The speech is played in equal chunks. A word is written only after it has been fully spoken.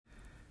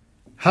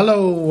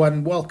Hello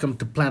and welcome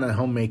to Planet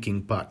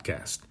Homemaking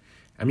Podcast.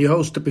 I'm your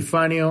host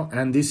Epifanio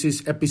and this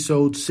is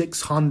episode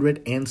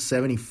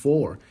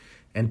 674.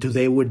 And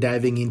today we're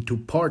diving into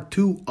part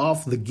 2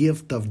 of the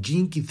gift of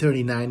Gene Key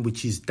 39,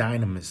 which is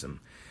Dynamism.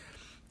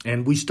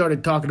 And we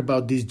started talking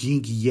about this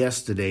Gene Key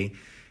yesterday.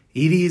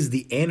 It is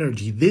the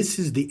energy. This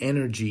is the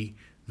energy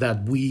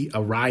that we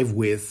arrive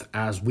with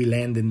as we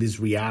land in this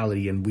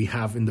reality. And we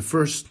have in the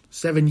first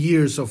 7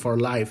 years of our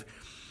life.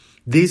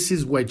 This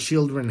is why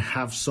children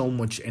have so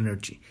much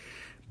energy,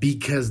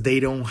 because they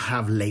don't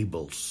have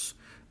labels.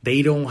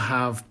 They don't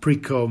have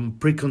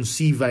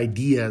preconceived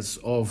ideas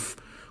of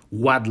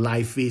what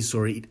life is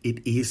or it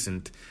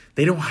isn't.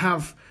 They don't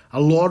have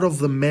a lot of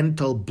the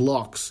mental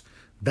blocks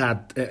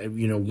that,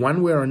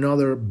 one way or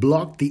another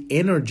block the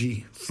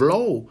energy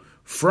flow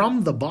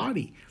from the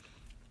body.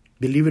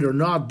 Believe it or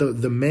not,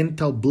 the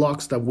mental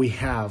blocks that we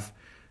have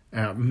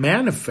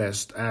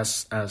manifest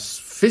as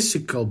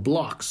physical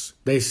blocks.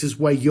 This is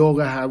why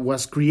yoga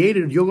was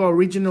created. Yoga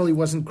originally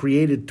wasn't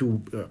created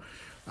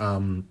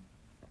as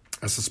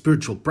a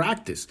spiritual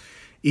practice.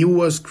 It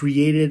was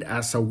created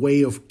as a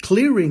way of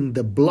clearing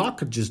the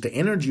blockages, the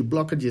energy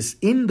blockages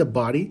in the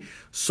body,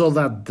 so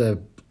that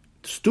the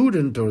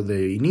student or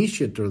the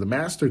initiate or the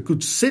master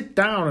could sit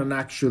down and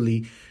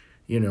actually,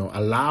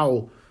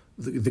 allow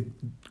the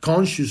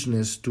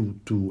consciousness to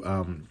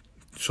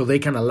so they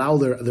can allow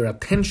their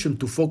attention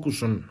to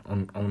focus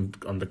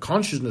on the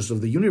consciousness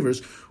of the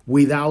universe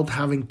without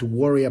having to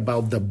worry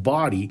about the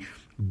body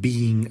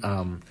being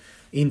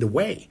in the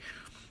way.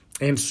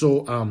 And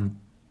so,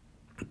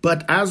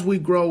 but as we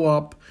grow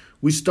up,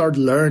 we start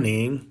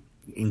learning,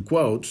 in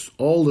quotes,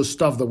 all the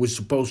stuff that we're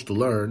supposed to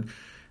learn,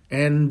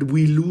 and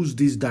we lose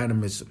this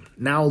dynamism.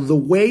 Now, the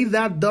way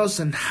that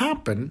doesn't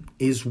happen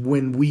is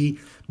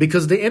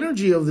because the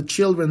energy of the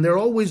children, they're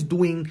always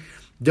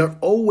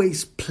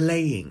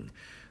playing.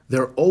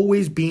 They're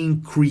always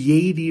being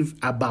creative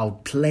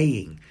about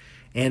playing.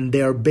 And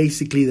their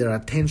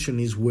attention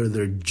is where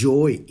their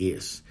joy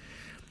is.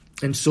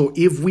 And so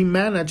if we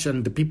manage,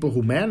 and the people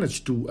who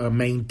manage to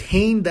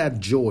maintain that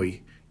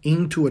joy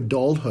into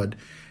adulthood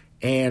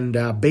and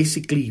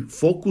basically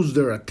focus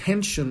their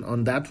attention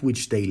on that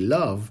which they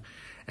love,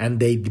 and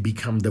they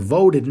become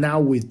devoted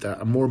now with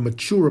a more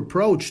mature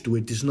approach to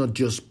it. It's not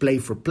just play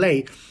for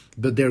play,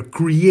 but they're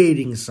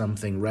creating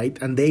something,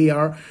 right? And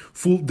they're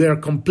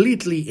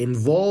completely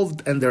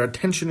involved, and their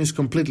attention is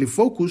completely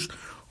focused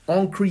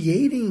on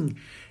creating.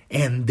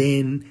 And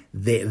then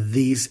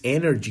this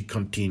energy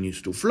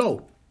continues to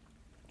flow.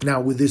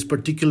 Now, with this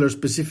particular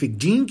specific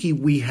Gene Key,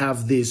 we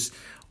have this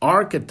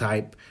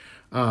archetype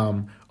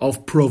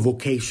of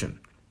provocation.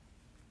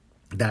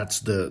 That's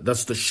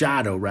the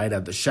shadow, right?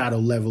 At the shadow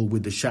level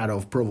with the shadow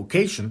of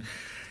provocation.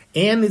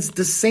 And it's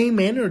the same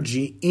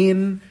energy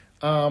in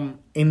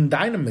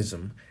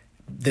dynamism.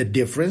 The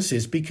difference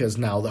is because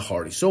now the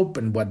heart is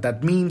open. What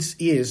that means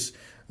is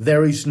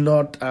there is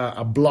not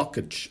a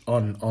blockage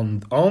on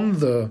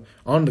the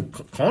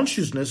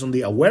consciousness, on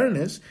the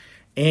awareness,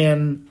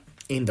 and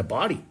in the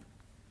body.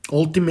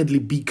 Ultimately,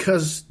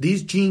 because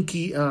this Gene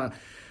Key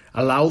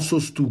allows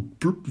us to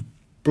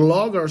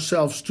plug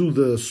ourselves to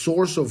the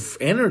source of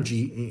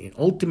energy,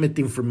 ultimate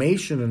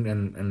information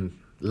and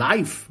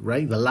life,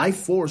 right? The life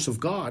force of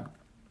God.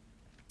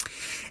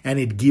 And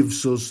it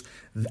gives us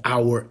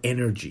our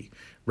energy,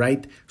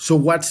 right? So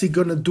what's it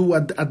going to do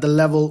at the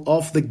level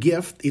of the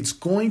gift? It's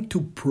going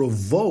to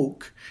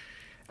provoke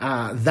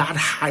that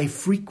high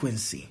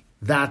frequency,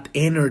 that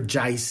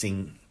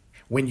energizing.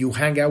 When you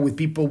hang out with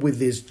people with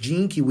this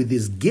Gene Key, with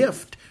this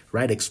gift,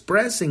 right?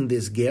 Expressing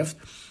this gift,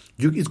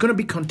 it's going to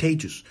be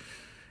contagious.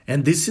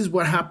 And this is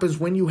what happens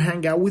when you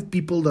hang out with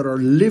people that are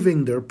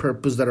living their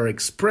purpose, that are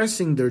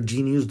expressing their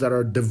genius, that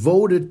are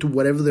devoted to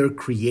whatever they're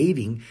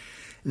creating.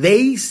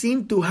 They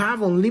seem to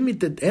have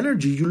unlimited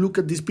energy. You look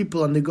at these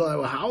people and they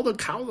go, how the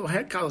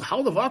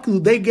fuck do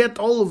they get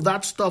all of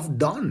that stuff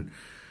done?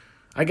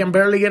 I can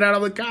barely get out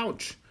of the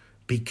couch.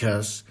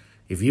 Because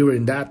if you're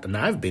in that, and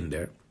I've been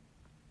there,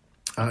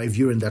 if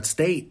you're in that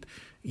state,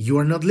 you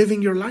are not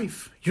living your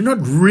life. You're not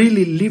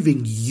really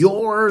living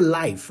your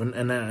life,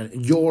 and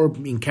your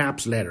in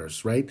caps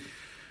letters, right?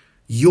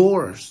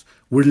 Yours.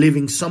 We're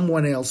living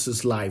someone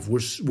else's life.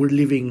 We're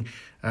living,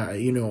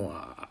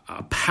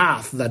 a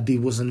path that it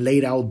wasn't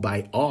laid out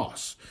by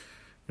us,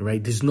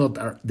 right? It's not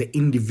the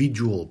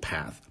individual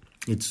path.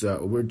 It's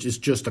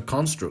just a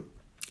construct,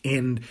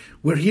 and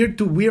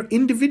we're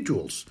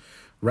individuals.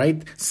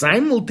 Right?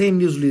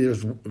 Simultaneously,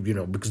 there's,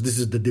 because this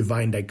is the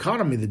divine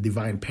dichotomy, the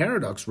divine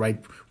paradox,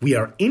 right? We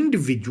are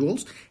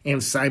individuals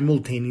and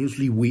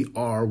simultaneously we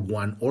are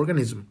one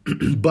organism.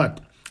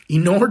 But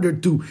in order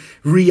to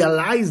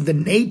realize the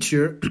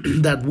nature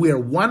that we are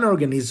one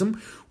organism,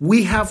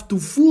 we have to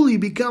fully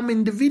become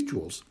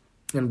individuals.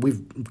 And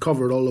we've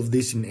covered all of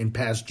this in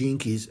past Gene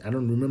Keys. I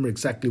don't remember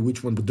exactly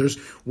which one, but there's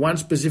one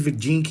specific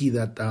Gene Key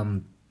that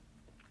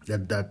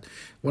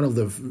one of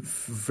the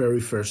very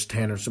first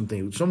 10 or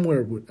something,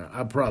 somewhere,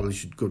 I probably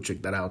should go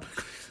check that out.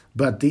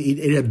 But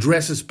it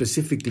addresses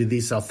specifically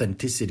this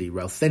authenticity,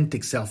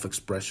 authentic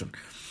self-expression.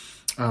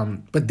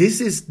 But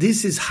this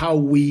is how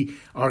we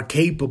are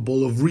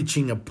capable of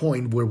reaching a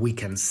point where we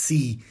can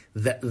see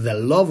the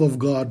love of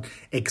God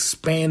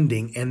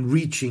expanding and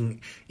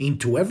reaching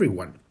into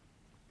everyone,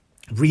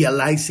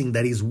 realizing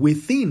that is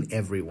within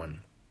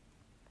everyone.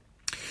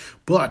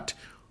 But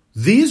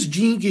this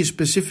gene key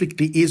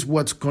specifically is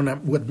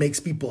what makes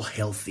people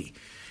healthy.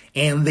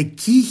 And the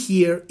key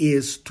here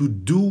is to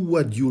do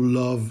what you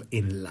love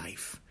in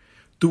life,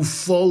 to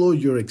follow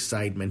your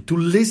excitement, to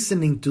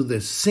listening to the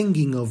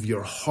singing of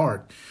your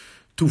heart,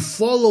 to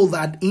follow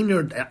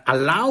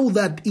allow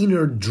that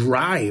inner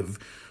drive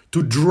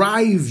to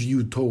drive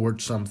you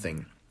towards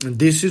something. And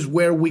this is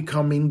where we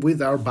come in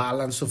with our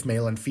balance of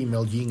male and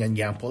female yin and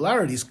yang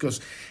polarities,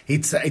 because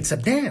it's a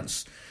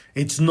dance.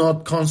 It's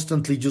not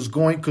constantly just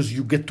going, because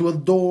you get to a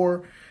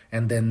door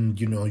and then,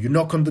 you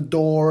knock on the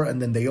door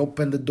and then they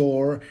open the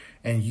door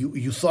and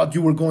you thought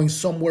you were going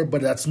somewhere,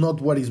 but that's not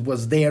what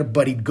was there,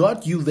 but it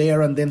got you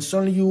there. And then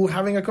suddenly you were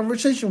having a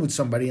conversation with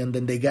somebody and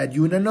then they got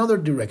you in another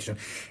direction.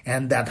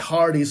 And that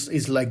heart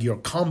is like your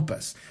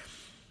compass.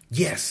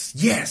 Yes,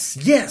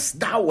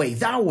 that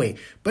way.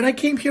 But I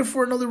came here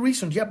for another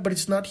reason. Yeah, but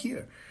it's not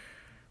here.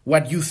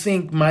 What you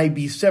think might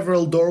be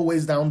several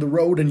doorways down the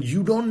road and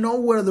you don't know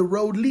where the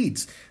road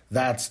leads.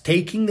 That's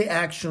taking the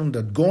action,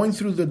 that going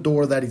through the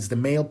door, that is the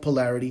male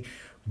polarity,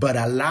 but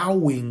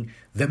allowing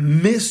the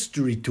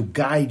mystery to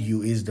guide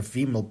you is the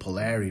female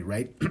polarity,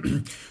 right?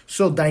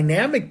 So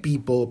dynamic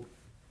people,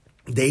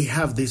 they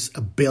have this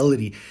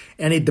ability,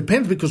 and it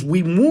depends because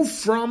we move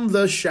from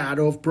the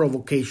shadow of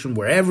provocation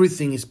where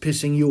everything is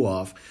pissing you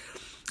off,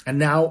 and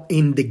now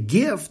in the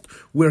gift,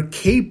 we're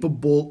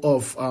capable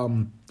of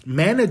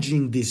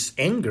managing this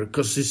anger,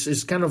 because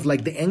it's kind of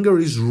like the anger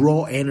is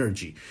raw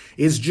energy.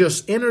 It's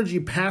just energy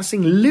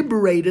passing,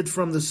 liberated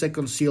from the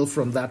second seal,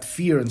 from that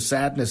fear and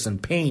sadness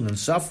and pain and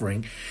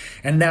suffering.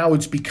 And now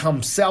it's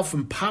become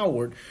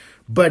self-empowered,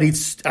 but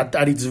it's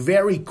at its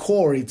very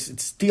core, it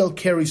still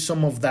carries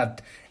some of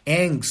that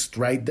angst,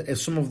 right?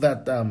 Some of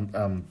that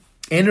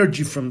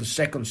energy from the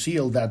second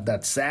seal,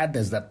 that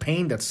sadness, that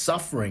pain, that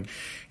suffering,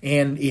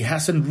 and it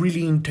hasn't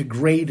really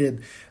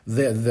integrated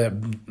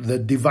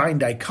the divine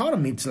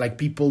dichotomy. It's like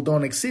people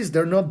don't exist.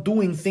 They're not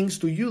doing things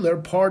to you. They're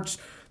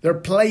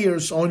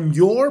players on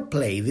your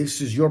play.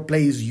 Your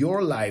play is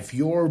your life,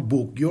 your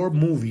book, your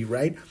movie,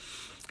 right?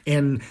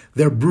 And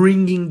they're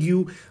bringing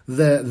you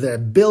the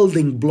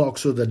building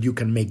blocks so that you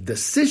can make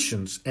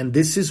decisions. And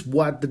this is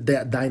what the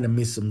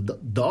dynamism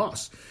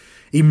does.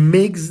 It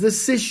makes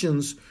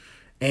decisions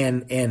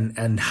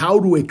and how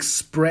to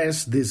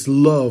express this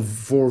love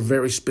for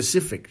very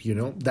specific,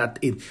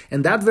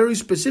 that very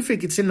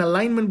specific, it's in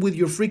alignment with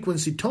your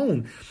frequency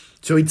tone.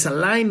 So it's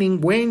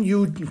aligning when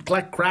you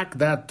crack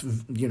that,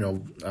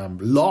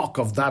 lock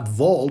of that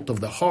vault of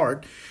the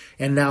heart,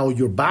 and now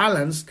you're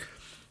balanced,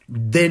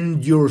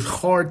 then your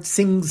heart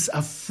sings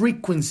a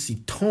frequency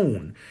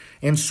tone.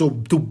 And so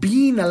to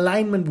be in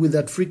alignment with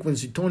that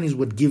frequency tone is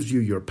what gives you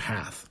your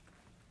path.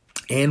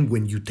 And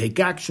when you take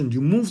action,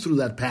 you move through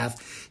that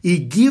path,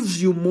 it gives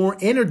you more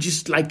energy.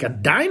 It's like a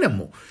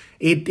dynamo.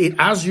 It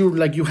as you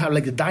have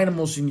like the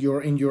dynamos in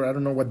your I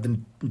don't know what the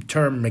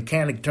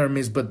mechanic term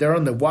is, but they're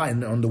on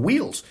the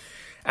wheels.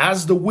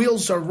 As the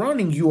wheels are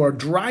running, you are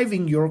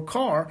driving your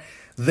car.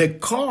 The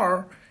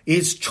car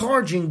is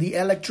charging the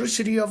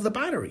electricity of the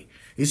battery.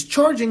 It's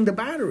charging the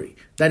battery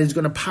that is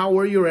going to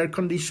power your air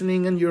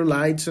conditioning and your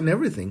lights and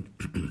everything,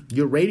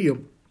 your radio.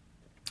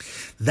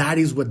 That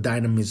is what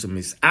dynamism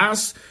is.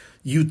 As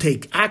you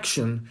take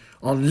action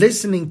on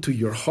listening to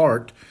your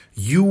heart,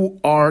 you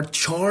are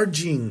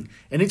charging.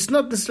 And it's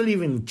not necessarily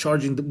even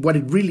charging. What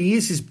it really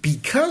is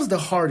because the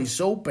heart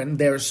is open,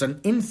 there's an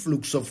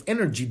influx of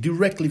energy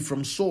directly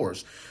from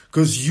source,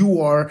 because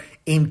you are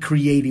in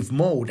creative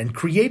mode. And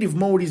creative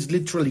mode is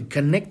literally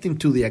connecting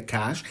to the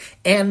Akash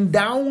and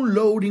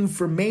download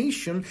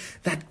information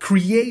that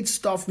creates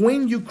stuff.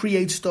 When you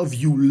create stuff,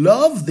 you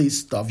love this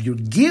stuff. You're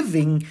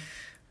giving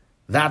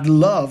that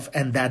love,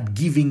 and that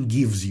giving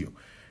gives you.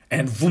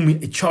 And boom,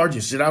 it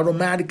charges. It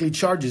automatically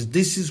charges.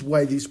 This is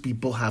why these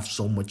people have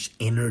so much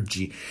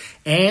energy.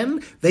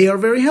 And they are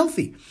very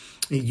healthy.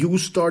 You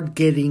start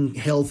getting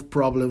health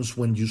problems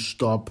when you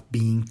stop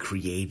being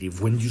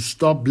creative, when you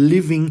stop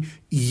living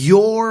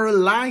your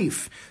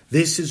life.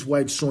 This is why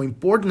it's so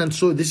important. And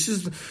so this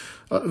is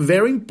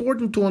very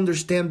important to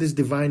understand this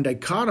divine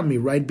dichotomy,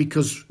 right?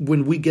 Because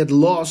when we get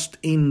lost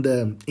in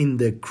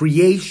the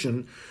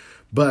creation,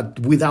 but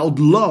without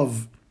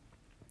love,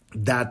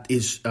 that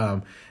is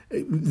the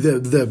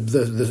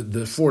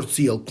fourth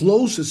seal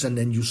closes, and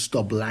then you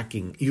stop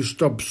lacking. You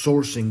stop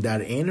sourcing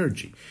that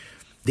energy.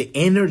 The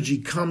energy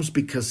comes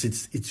because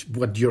it's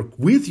what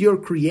with your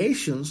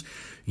creations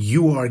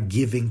you are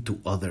giving to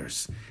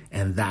others,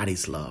 and that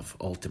is love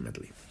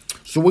ultimately.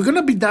 So we're going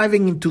to be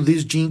diving into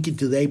this Jinky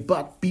today.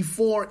 But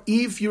before,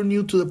 if you're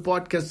new to the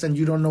podcast and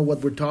you don't know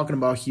what we're talking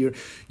about here,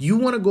 you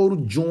want to go to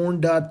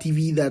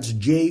journ.tv. That's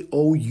JOURN.tv.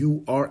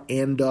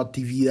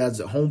 That's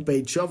the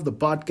homepage of the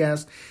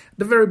podcast. At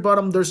the very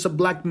bottom, there's a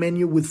black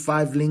menu with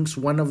 5 links.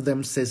 One of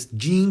them says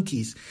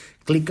Jinkies.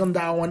 Click on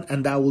that one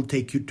and that will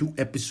take you to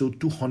episode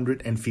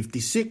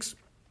 256.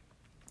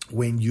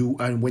 When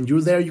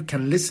you're there, you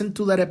can listen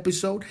to that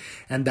episode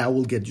and that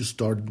will get you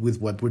started with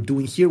what we're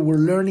doing here. We're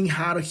learning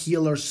how to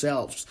heal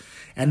ourselves,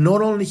 and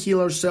not only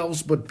heal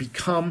ourselves, but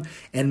become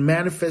and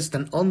manifest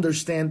and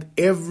understand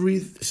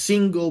every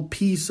single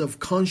piece of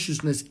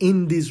consciousness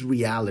in this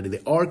reality,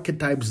 the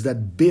archetypes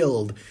that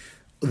build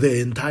the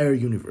entire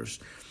universe.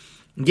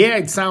 Yeah,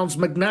 it sounds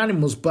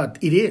magnanimous, but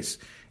it is.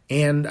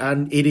 And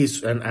it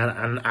is, and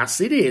as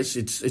it is,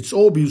 it's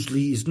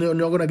obviously, it's not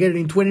going to get it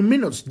in 20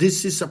 minutes.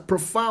 This is a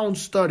profound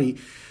study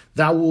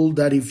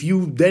that if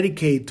you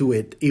dedicate to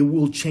it, it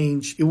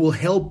will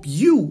help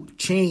you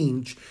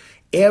change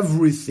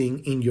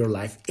everything in your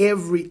life,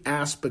 every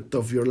aspect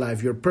of your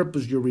life, your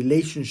purpose, your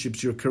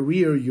relationships, your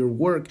career, your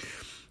work,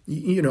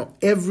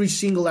 every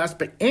single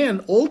aspect,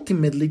 and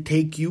ultimately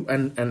take you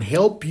and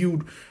help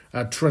you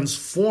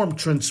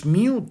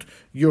transmute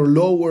your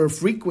lower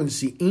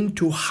frequency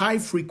into high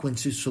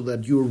frequency so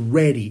that you're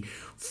ready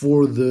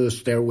for the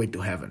stairway to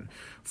heaven,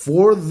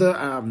 for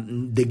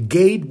the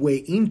gateway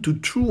into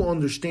true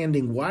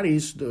understanding what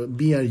is to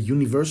be a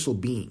universal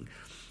being.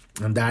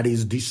 And that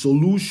is the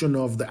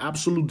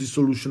absolute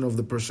dissolution of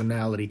the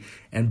personality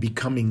and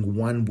becoming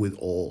one with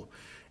all.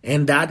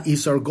 And that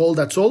is our goal.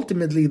 That's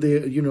ultimately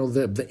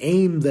the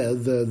aim,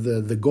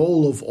 the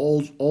goal of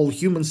all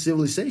human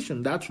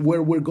civilization. That's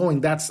where we're going.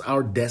 That's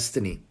our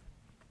destiny.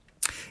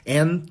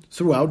 And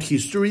throughout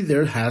history,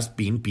 there has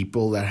been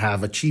people that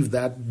have achieved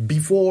that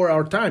before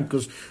our time,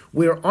 because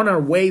we're on our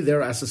way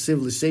there as a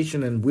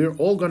civilization, and we're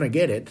all gonna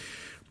get it.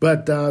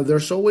 But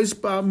there's always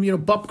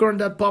popcorn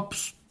that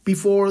pops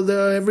before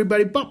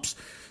everybody pops.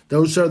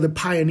 Those are the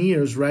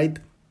pioneers, right?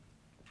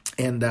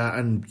 And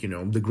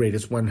the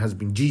greatest one has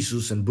been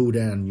Jesus and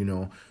Buddha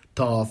and,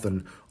 Thoth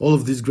and all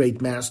of these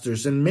great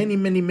masters and many,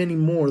 many, many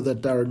more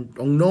that are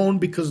unknown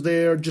because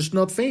they are just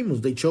not famous.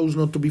 They chose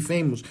not to be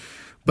famous.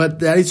 But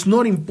that it's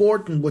not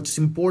important. What's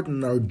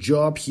important, our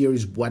job here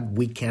is what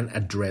we can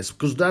address,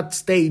 because that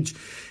stage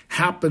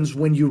happens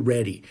when you're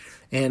ready.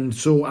 And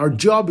so our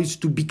job is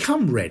to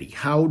become ready.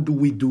 How do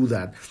we do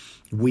that?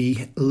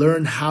 We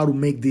learn how to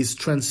make this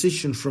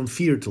transition from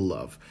fear to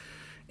love.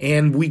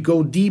 And we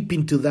go deep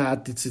into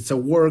that. It's a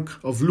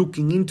work of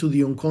looking into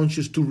the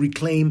unconscious to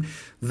reclaim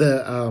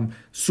the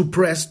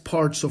suppressed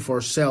parts of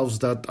ourselves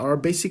that are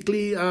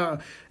basically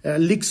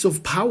leaks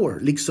of power,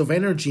 leaks of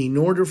energy. In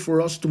order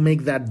for us to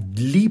make that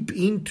leap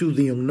into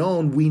the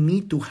unknown, we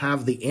need to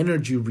have the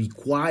energy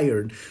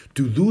required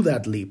to do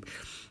that leap.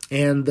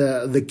 And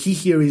the key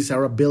here is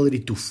our ability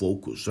to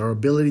focus, our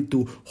ability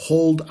to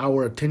hold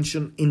our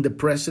attention in the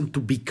present, to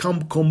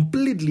become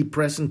completely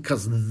present,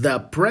 because the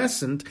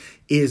present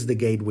is the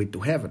gateway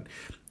to heaven.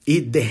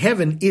 The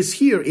heaven is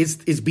here,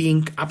 is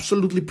being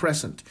absolutely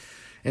present.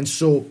 And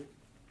so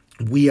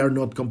we are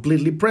not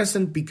completely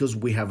present because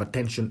we have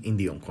attention in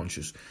the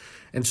unconscious.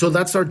 And so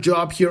that's our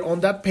job here.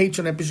 On that page,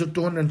 on episode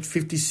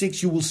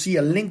 256, you will see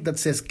a link that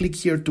says click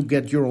here to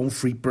get your own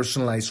free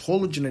personalized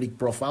hologenetic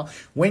profile.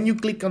 When you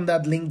click on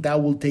that link,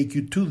 that will take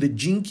you to the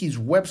Jinkies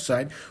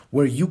website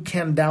where you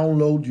can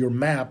download your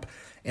map.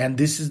 And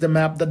this is the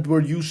map that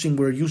we're using.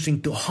 We're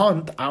using to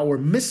hunt our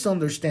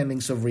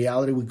misunderstandings of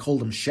reality. We call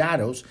them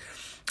shadows.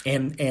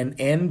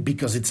 And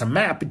because it's a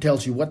map, it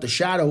tells you what the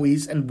shadow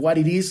is and what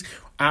it is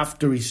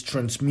after it's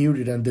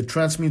transmuted. And the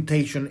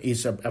transmutation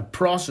is a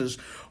process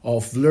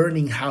of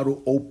learning how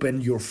to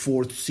open your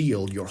fourth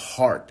seal, your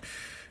heart,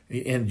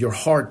 and your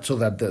heart, so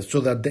that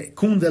the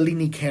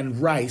Kundalini can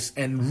rise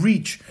and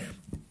reach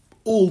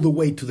all the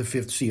way to the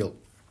fifth seal.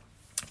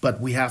 But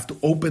we have to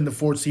open the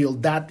fourth seal.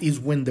 That is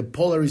when the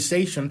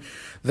polarization,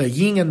 the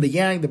yin and the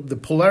yang, the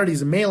polarities,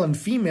 the male and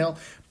female,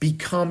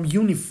 become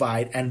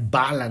unified and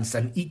balanced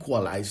and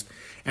equalized,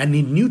 and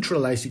they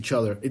neutralize each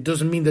other. It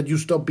doesn't mean that you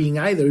stop being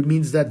either. It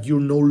means that you're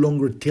no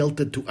longer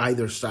tilted to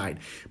either side,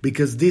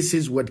 because this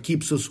is what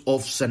keeps us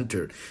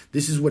off-center.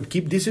 This is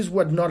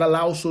what not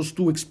allows us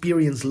to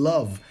experience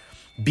love,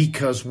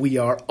 because we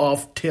are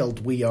off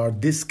tilt. We are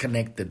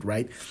disconnected,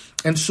 right?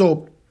 And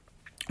so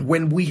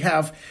when we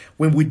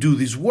do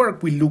this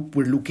work, we're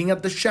looking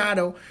at the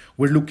shadow,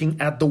 we're looking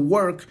at the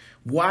work.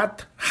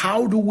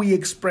 How do we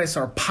express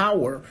our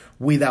power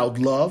without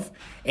love?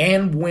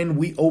 And when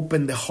we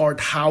open the heart,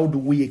 how do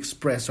we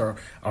express our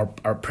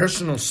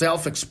personal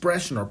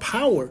self-expression, our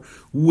power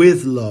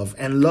with love?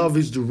 And love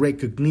is the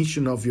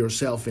recognition of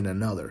yourself in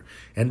another.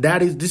 And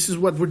this is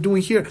what we're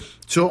doing here.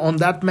 So on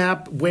that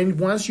map,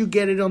 once you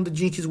get it on the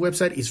Jinkies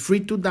website, it's free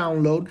to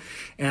download.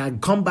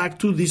 And come back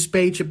to this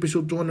page,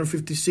 episode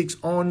 256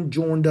 on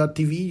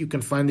journ.tv. You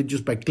can find it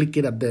just by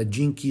clicking at the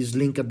Jinkies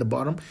link at the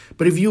bottom.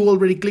 But if you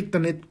already clicked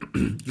on it,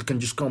 you can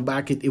just come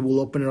back. It will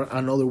open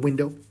another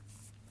window.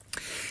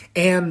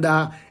 And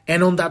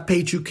on that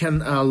page, you can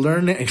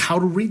learn how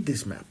to read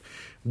this map.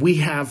 We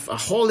have a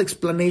whole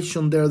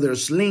explanation there.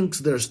 There's links,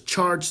 there's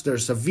charts,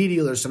 there's a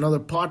video, there's another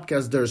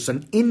podcast, there's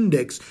an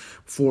index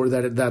for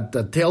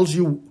that tells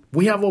you.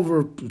 We have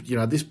over,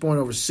 at this point,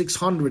 over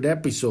 600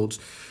 episodes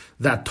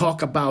that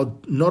talk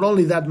about not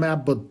only that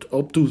map, but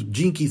up to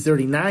Jinky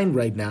 39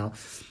 right now.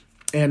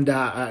 And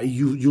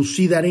you'll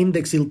see that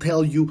index. It'll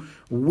tell you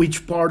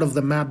which part of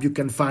the map you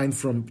can find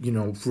from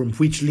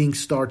which link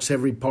starts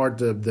every part,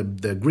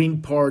 the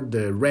green part,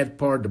 the red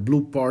part, the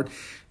blue part,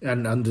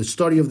 and the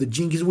study of the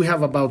Jinkies. We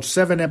have about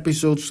 7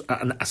 episodes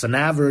as an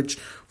average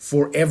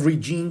for every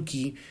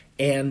Jinky,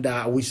 and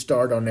we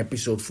start on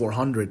episode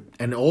 400.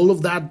 And all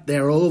of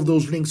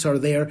those links are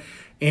there.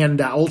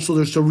 And also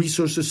there's a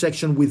resources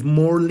section with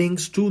more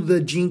links to the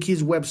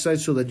Jinkies website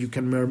so that you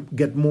can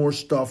get more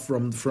stuff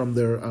from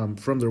their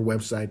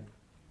website.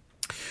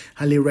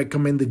 Highly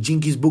recommend the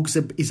Jinkies book.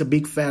 It's a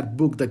big fat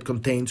book that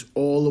contains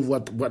all of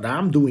what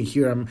I'm doing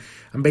here.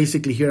 I'm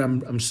basically here.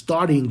 I'm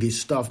studying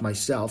this stuff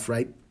myself,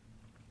 right?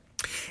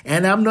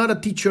 And I'm not a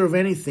teacher of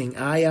anything.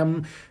 I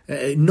am.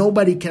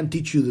 Nobody can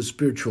teach you the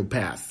spiritual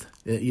path.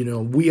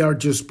 We are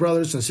just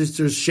brothers and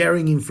sisters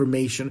sharing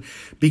information,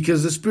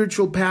 because the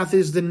spiritual path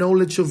is the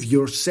knowledge of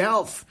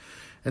yourself.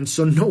 And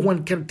so no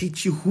one can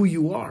teach you who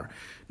you are.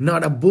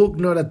 Not a book,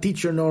 not a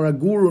teacher, nor a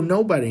guru,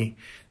 nobody.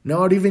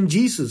 Not even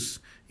Jesus.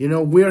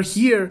 We're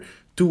here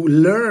to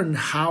learn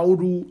how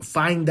to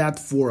find that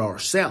for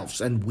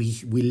ourselves. And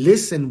we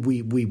listen,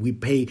 we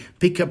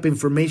pick up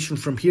information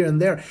from here and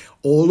there.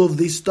 All of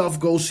this stuff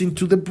goes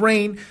into the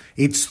brain.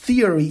 It's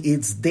theory,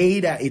 it's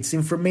data, it's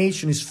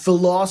information, it's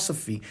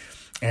philosophy.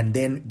 And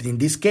then in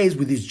this case,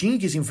 with this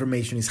Jinkies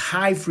information, is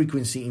high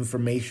frequency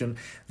information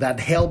that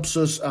helps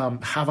us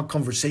have a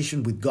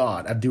conversation with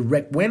God.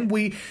 When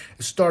we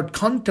start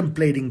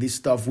contemplating this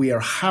stuff,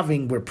 we're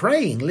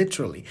praying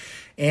literally.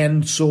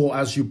 And so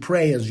as you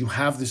pray, as you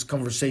have this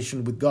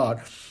conversation with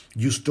God,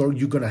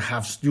 you're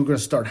gonna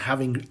start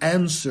having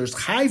answers,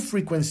 high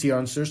frequency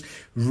answers,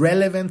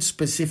 relevant,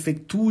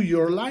 specific to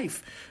your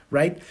life,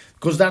 right?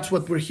 Because that's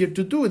what we're here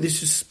to do.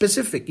 This is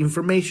specific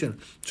information.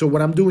 So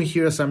what I'm doing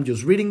here is I'm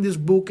just reading this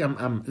book.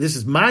 This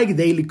is my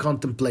daily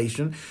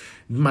contemplation,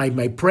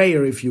 my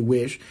prayer, if you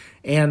wish,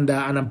 and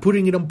I'm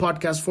putting it on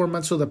podcast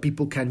format so that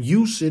people can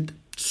use it,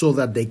 so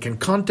that they can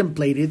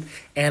contemplate it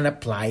and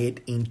apply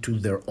it into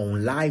their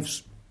own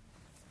lives.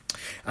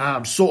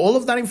 So all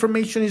of that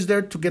information is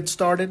there to get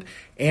started.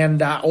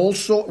 And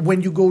also,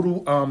 when you go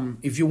to,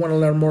 if you want to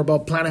learn more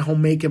about Planet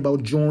Homemaker,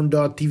 about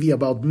Journ.tv,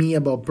 about me,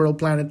 about Pearl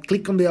Planet,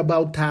 click on the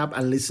About tab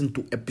and listen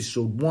to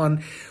episode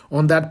 1.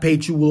 On that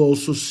page, you will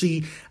also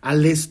see a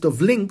list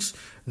of links.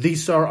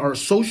 These are our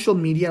social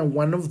media, and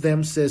one of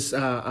them says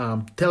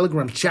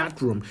Telegram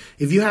chat room.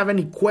 If you have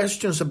any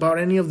questions about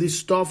any of this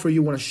stuff, or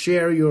you want to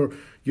share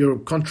your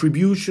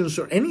contributions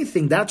or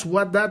anything, that's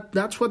what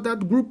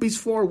that group is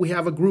for. We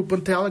have a group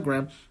on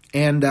Telegram,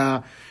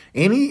 and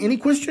any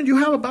question you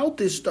have about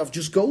this stuff,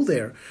 just go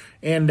there.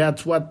 And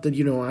that's what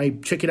I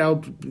check it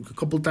out a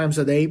couple times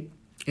a day,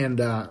 and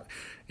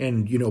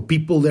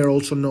people there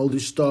also know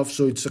this stuff,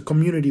 so it's a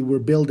community we're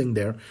building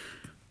there.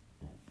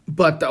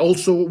 But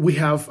also we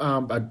have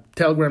a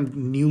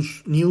Telegram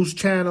news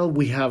channel,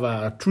 we have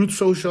a Truth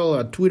Social,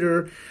 a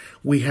Twitter,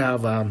 we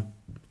have a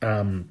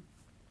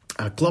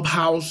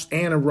Clubhouse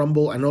and a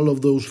Rumble, and all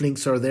of those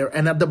links are there.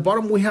 And at the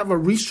bottom we have a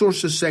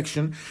resources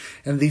section,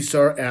 and these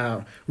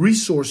are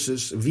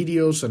resources,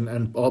 videos,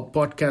 and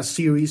podcast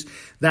series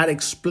that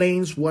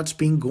explains what's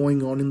been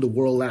going on in the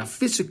world at a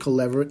physical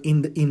level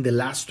in the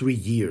last 3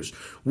 years.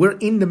 We're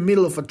in the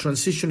middle of a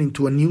transition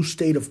into a new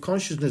state of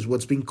consciousness,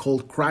 what's being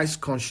called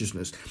Christ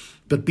consciousness.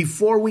 But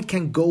before we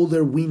can go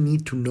there, we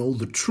need to know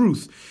the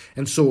truth.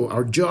 And so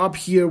our job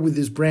here with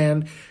this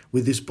brand,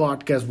 with this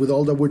podcast, with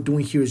all that we're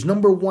doing here is,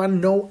 number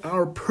one, know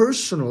our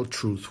personal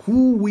truth,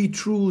 who we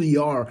truly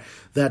are,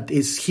 that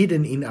is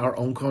hidden in our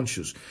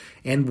unconscious.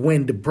 And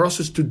when the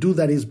process to do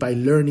that is by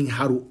learning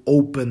how to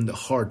open the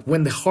heart.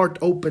 When the heart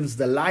opens,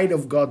 the light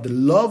of God, the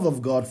love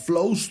of God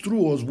flows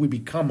through us. We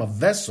become a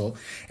vessel,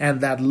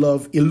 and that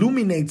love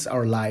illuminates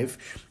our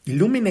life,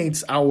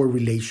 illuminates our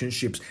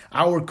relationships,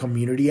 our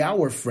community,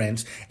 our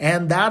friends,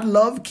 and that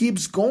love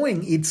keeps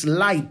going. It's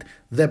light.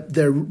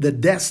 The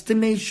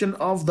destination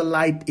of the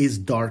light is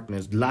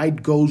darkness.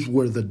 Light goes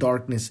where the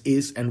darkness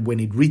is, and when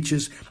it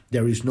reaches,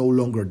 there is no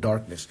longer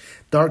darkness.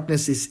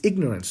 Darkness is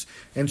ignorance.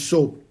 And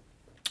so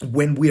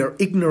when we are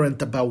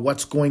ignorant about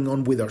what's going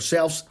on with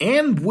ourselves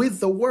and with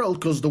the world,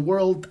 because the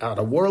world, at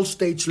a world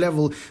stage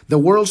level, the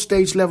world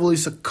stage level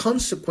is a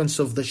consequence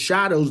of the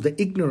shadows,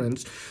 the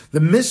ignorance,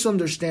 the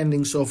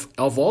misunderstandings of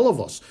all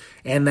of us.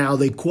 And now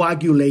they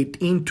coagulate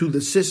into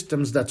the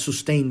systems that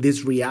sustain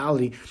this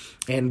reality.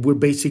 And we're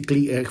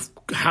basically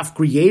have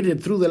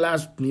created through the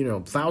last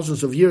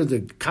thousands of years,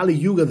 the Kali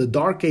Yuga, the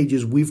Dark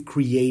Ages, we've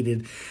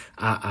created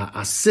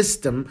a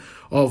system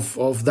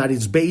of that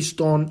is based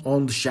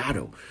on the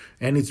shadow.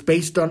 And it's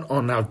based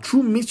on our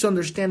true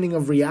misunderstanding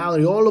of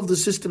reality. All of the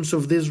systems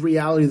of this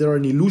reality, they're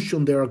an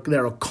illusion. There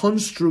are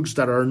constructs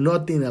that are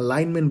not in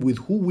alignment with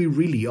who we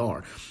really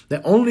are.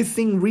 The only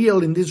thing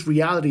real in this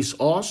reality is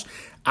us,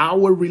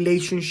 our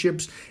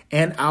relationships,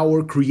 and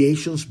our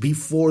creations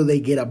before they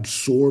get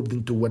absorbed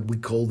into what we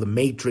call the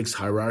matrix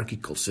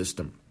hierarchical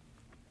system.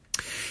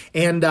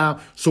 And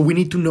so we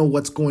need to know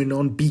what's going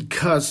on,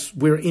 because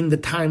we're in the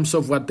times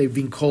of what they've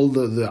been called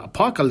the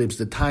apocalypse,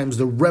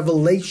 the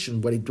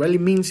revelation. What it really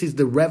means is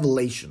the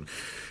revelation.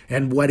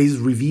 And what is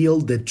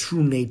revealed, the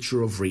true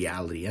nature of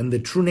reality and the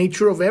true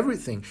nature of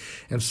everything.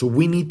 And so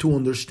we need to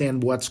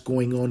understand what's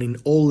going on in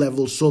all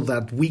levels so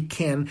that we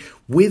can,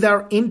 with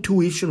our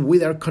intuition,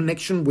 with our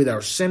connection, with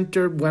our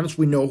center, once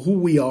we know who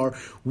we are,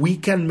 we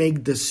can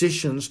make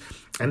decisions,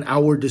 and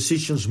our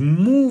decisions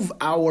move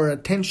our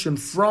attention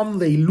from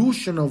the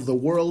illusion of the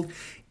world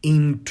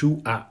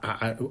into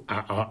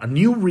a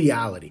new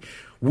reality.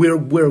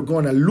 We're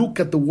going to look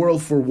at the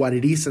world for what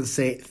it is and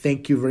say,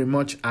 thank you very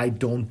much. I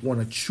don't want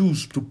to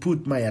choose to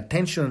put my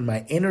attention and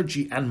my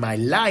energy and my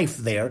life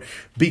there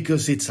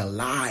because it's a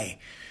lie.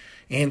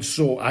 And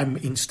so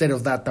instead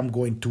of that, I'm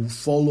going to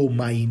follow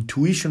my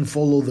intuition,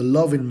 follow the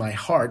love in my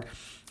heart,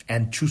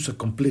 and choose a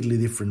completely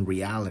different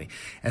reality.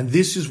 And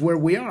this is where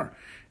we are.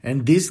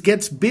 And this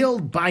gets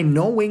built by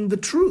knowing the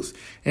truth.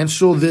 And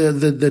so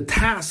the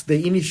task,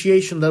 the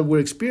initiation that we're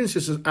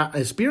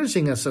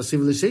experiencing as a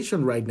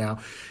civilization right now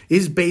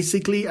is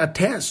basically a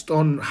test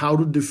on how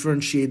to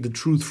differentiate the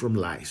truth from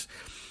lies.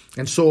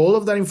 And so all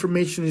of that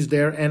information is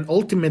there. And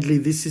ultimately,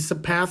 this is a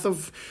path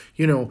of,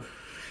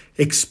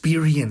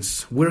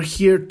 experience. We're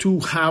here to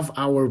have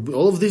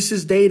all of this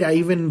is data,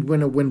 even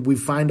when we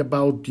find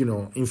about,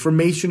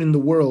 information in the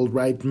world,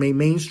 right?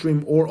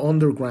 Mainstream or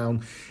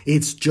underground,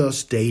 it's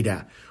just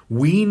data.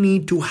 We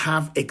need to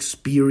have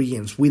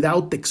experience.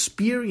 Without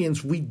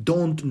experience, we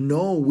don't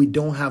know. We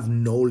don't have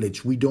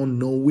knowledge. We don't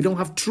know. We don't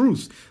have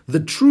truth. The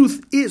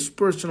truth is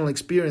personal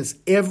experience.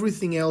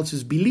 Everything else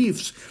is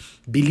beliefs.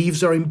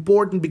 Beliefs are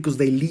important because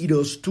they lead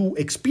us to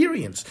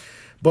experience.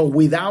 But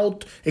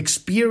without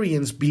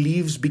experience,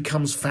 beliefs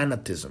becomes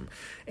fanatism.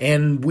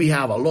 And we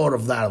have a lot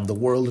of that in the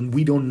world, and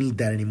we don't need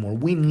that anymore.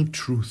 We need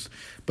truth.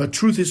 But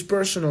truth is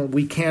personal.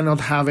 We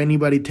cannot have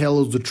anybody tell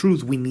us the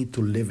truth. We need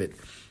to live it.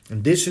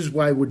 And this is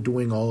why we're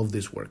doing all of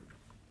this work.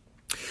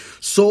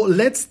 So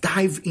let's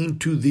dive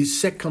into the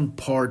second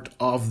part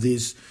of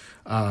this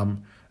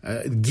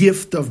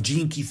gift of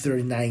Gene Key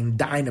 39,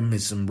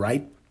 dynamism,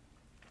 right?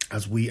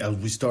 As we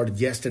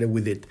started yesterday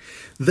with it.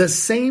 The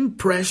same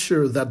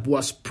pressure that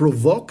was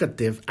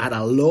provocative at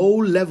a low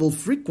level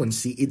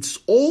frequency, it's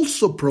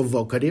also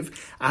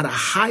provocative at a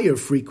higher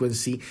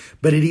frequency,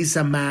 but it is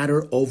a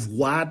matter of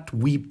what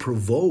we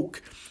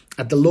provoke.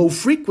 At the low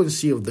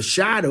frequency of the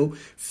shadow,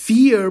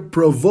 fear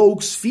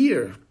provokes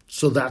fear.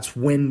 So that's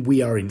when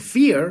we are in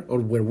fear, or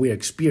when we're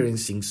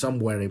experiencing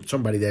somebody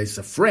that is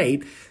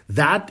afraid,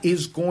 that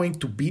is going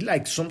to be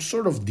like some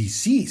sort of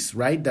disease,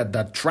 right?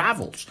 That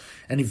travels.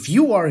 And if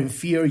you are in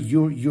fear,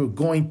 you're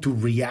going to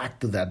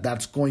react to that.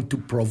 That's going to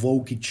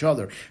provoke each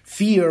other.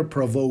 Fear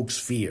provokes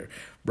fear,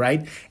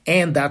 right?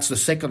 And that's the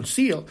second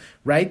seal,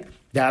 right?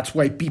 That's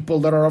why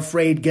people that are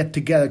afraid get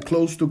together,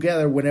 close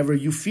together, whenever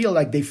they feel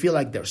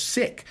like they're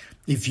sick.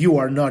 If you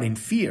are not in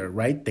fear,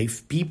 right?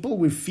 People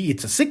with fear,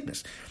 it's a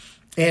sickness.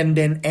 And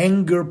then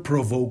anger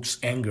provokes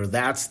anger.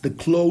 That's the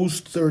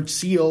closed third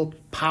seal,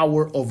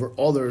 power over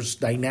others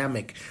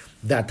dynamic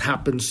that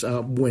happens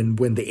when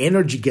the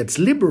energy gets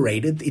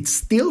liberated. It's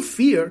still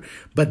fear,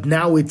 but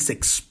now it's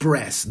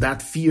expressed.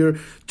 That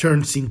fear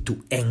turns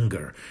into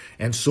anger.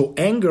 And so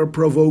anger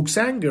provokes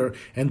anger.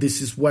 And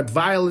this is what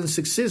violence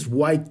exists,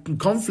 why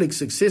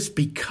conflicts exist,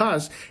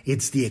 because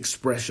it's the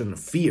expression of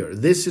fear.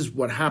 This is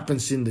what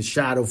happens in the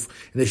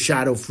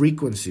shadow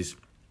frequencies.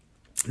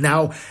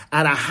 Now,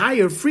 at a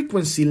higher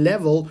frequency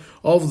level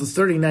of the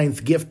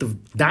 39th gift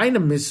of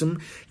dynamism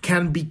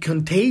can be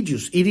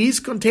contagious. It is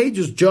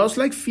contagious, just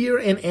like fear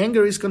and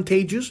anger is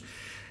contagious.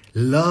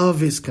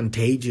 Love is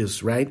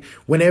contagious, right?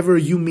 Whenever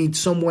you meet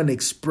someone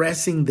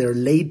expressing their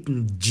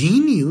latent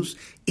genius,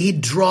 it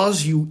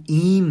draws you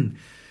in.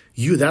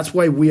 That's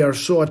why we are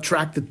so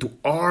attracted to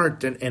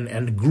art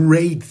and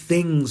great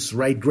things,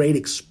 right? Great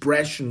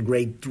expression,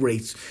 great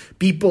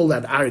people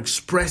that are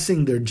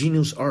expressing their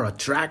genius are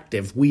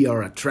attractive. We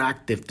are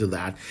attractive to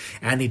that,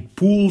 and it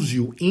pulls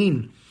you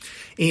in.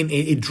 And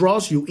it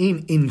draws you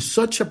in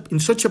such a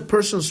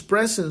person's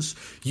presence.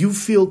 You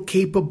feel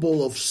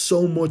capable of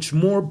so much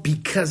more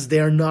because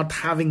they are not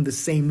having the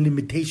same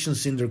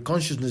limitations in their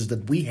consciousness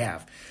that we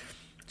have.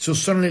 So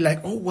suddenly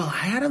like, oh, well,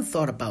 I hadn't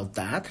thought about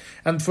that.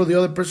 And for the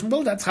other person,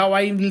 well, that's how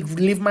I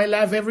live my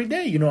life every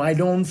day. I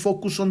don't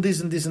focus on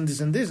this and this and this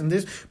and this and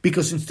this,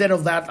 because instead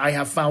of that, I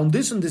have found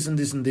this and this and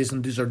this and this,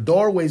 and these are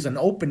doorways and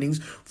openings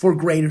for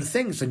greater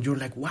things. And you're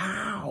like,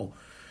 wow,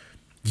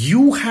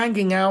 you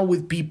hanging out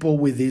with people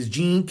with this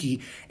gene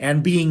key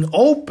and being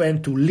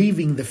open to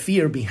leaving the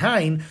fear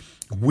behind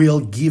will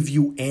give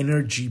you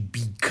energy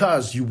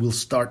because you will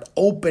start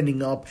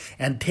opening up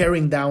and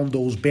tearing down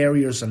those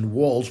barriers and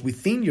walls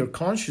within your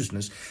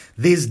consciousness.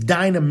 This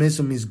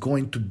dynamism is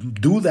going to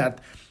do that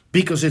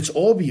because it's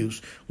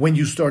obvious when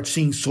you start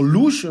seeing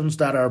solutions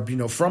that are,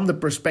 from the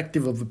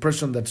perspective of the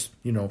person that's,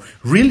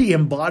 really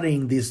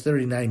embodying this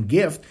 39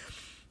 gift.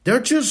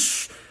 They're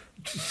just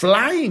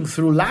flying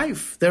through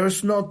life.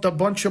 There's not a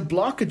bunch of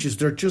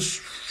blockages.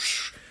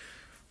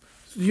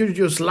 You're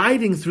just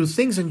sliding through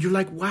things and you're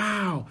like,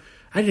 wow,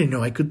 I didn't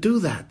know I could do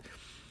that,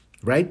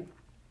 right?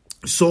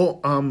 So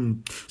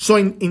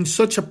in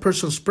such a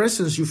person's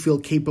presence, you feel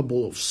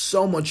capable of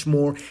so much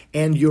more,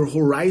 and your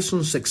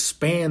horizons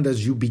expand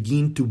as you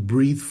begin to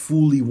breathe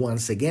fully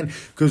once again.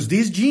 Because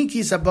this Gene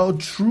Key is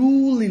about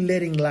truly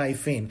letting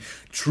life in,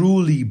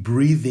 truly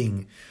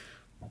breathing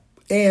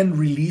and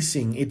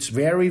releasing. It's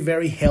very,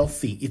 very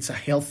healthy. It's a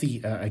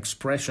healthy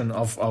expression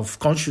of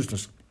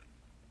consciousness.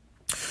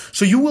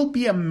 So you will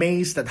be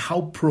amazed at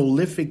how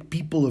prolific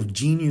people of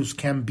genius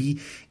can be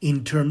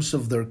in terms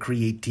of their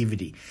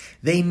creativity.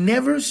 They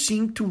never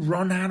seem to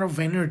run out of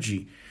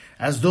energy,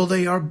 as though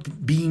they are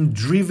being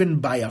driven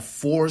by a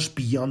force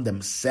beyond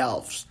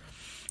themselves.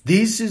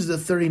 This is the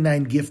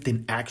 39 gift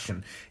in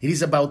action. It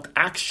is about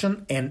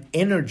action and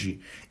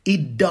energy.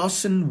 It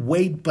doesn't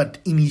wait, but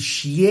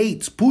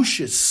initiates,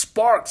 pushes,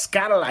 sparks,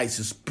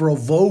 catalyzes,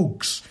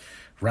 provokes,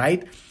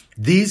 right?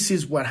 This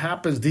is what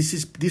happens.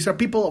 These are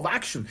people of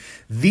action.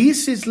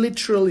 This is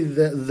literally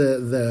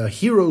the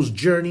hero's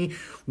journey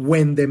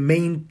when the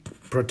main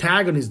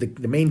protagonist,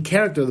 the main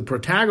character, the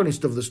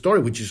protagonist of the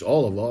story, which is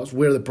all of us,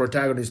 we're the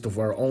protagonist of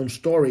our own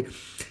story.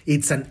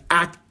 It's an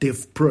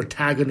active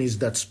protagonist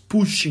that's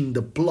pushing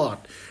the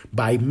plot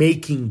by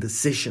making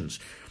decisions.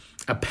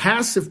 A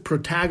passive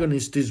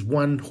protagonist is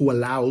one who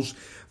allows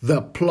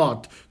the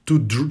plot to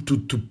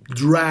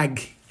drag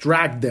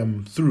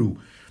them through.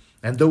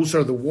 And those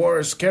are the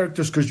worst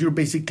characters because you're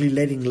basically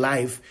letting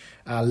life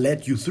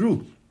let you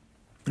through.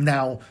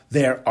 Now,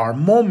 there are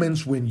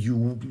moments when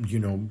you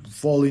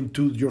fall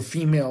into your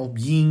female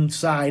yin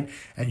side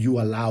and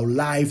you allow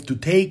life to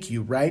take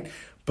you, right?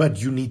 But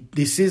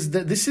this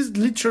is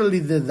literally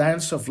the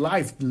dance of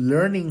life,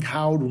 learning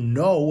how to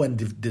know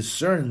and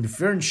discern,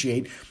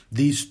 differentiate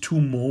these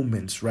two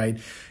moments, right?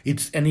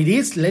 It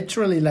is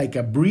literally like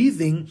a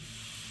breathing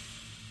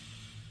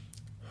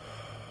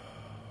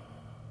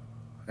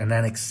and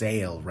an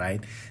exhale,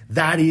 right?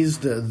 That is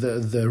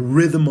the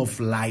rhythm of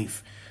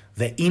life.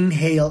 The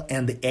inhale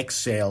and the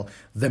exhale,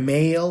 the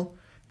male,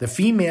 the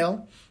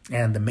female,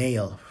 and the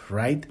male,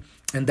 right?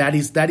 And that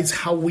is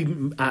how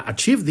we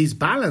achieve this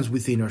balance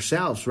within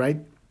ourselves, right?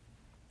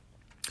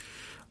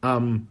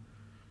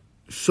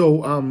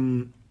 So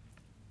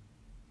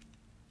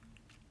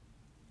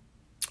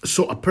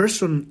a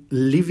person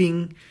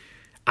living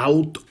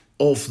out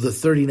of the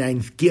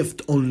 39th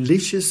gift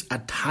unleashes a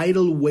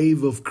tidal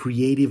wave of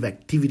creative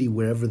activity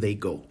wherever they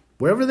go.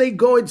 Wherever they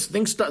go,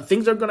 things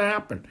are going to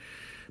happen.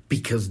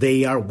 Because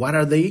they are, what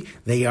are they?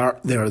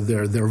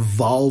 Their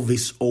valve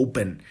is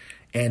open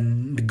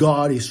and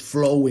God is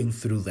flowing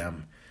through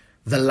them.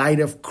 The light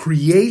of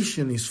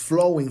creation is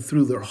flowing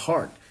through their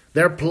heart.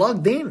 They're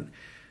plugged in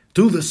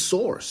to the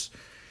source.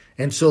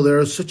 And so there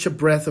is such a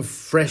breath of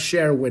fresh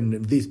air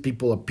when these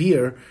people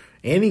appear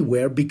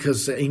anywhere,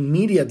 because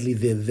immediately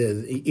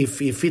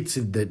if it's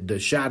in the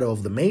shadow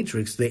of the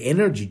matrix, the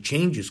energy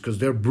changes because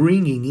they're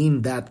bringing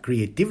in that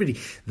creativity,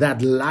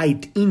 that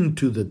light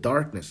into the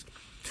darkness.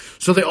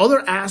 So the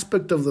other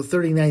aspect of the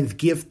 39th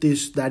gift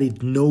is that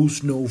it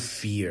knows no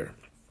fear.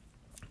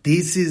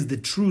 This is the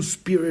true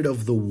spirit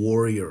of the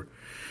warrior.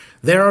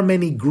 There are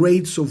many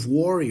grades of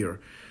warrior.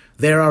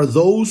 There are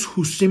those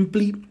who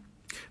simply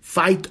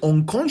fight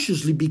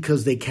unconsciously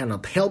because they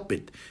cannot help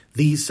it.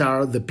 These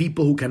are the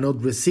people who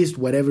cannot resist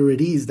whatever it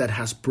is that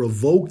has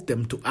provoked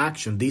them to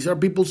action. These are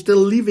people still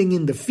living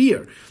in the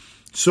fear.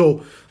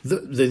 So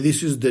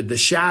this is the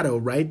shadow,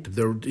 right?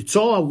 It's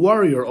all a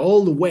warrior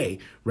all the way,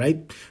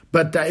 right?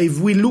 But if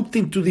we looked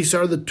into these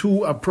are the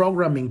two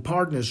programming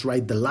partners,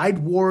 right? The light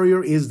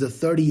warrior is the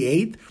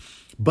 38,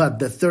 but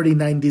the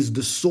 39 is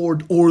the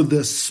sword or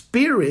the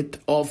spirit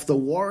of the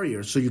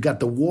warrior. So you got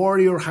the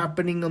warrior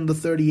happening on the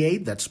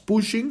 38 that's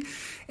pushing,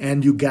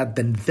 and you got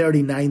the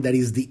 39 that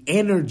is the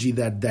energy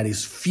that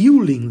is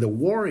fueling the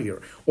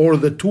warrior, or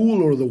the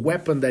tool or the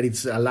weapon that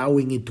it's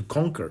allowing it to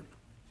conquer.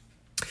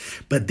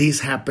 But this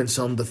happens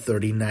on the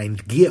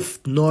 39th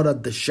gift, not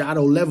at the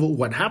shadow level.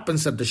 What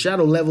happens at the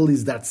shadow level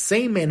is that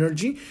same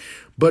energy,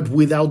 but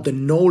without the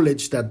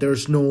knowledge that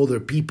there's no other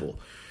people.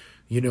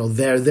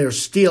 They're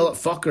still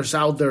fuckers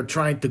out there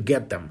trying to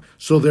get them.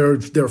 So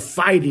they're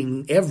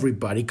fighting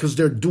everybody because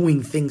they're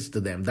doing things to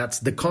them. That's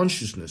the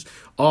consciousness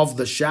of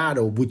the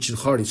shadow, which the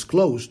heart is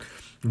closed.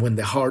 When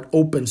the heart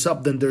opens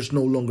up, then there's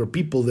no longer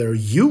people. They're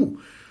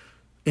you.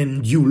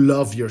 And you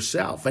love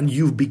yourself, and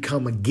you've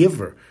become a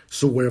giver.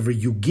 So wherever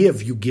you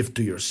give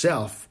to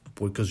yourself,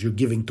 because you're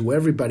giving to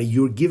everybody,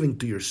 you're giving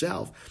to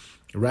yourself.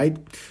 right?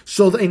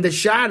 So in the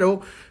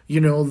shadow,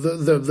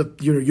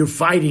 you're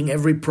fighting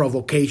every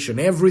provocation.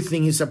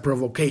 Everything is a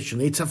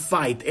provocation. It's a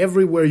fight.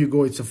 Everywhere you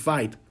go, it's a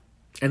fight.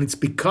 And it's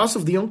because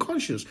of the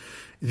unconscious.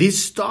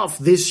 This stuff,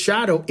 this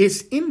shadow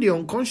is in the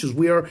unconscious.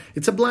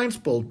 It's a blind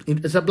spot.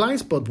 It's a blind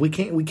spot. We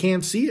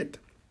can't see it.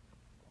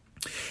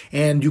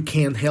 And you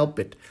can't help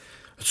it.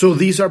 So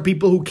these are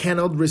people who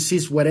cannot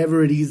resist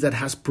whatever it is that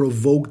has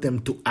provoked them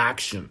to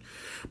action.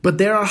 But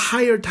there are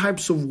higher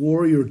types of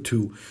warrior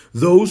too.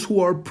 Those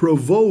who are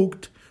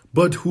provoked,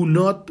 but who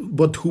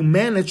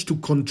manage to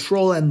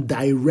control and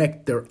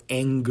direct their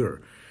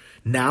anger.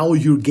 Now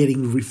you're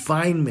getting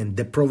refinement.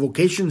 The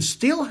provocation is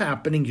still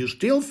happening. You're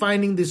still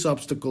finding these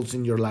obstacles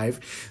in your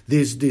life,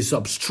 these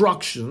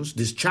obstructions,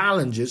 these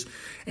challenges.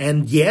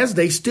 And yes,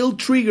 they still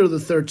trigger the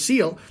third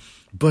seal,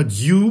 but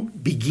you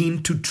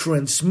begin to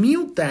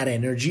transmute that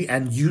energy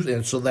and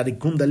so that the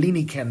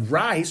Kundalini can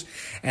rise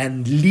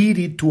and lead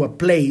it to a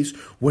place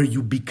where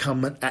you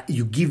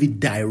give it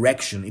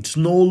direction. It's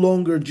no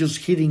longer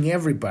just hitting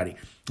everybody.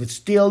 It's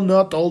still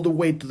not all the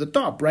way to the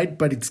top, right?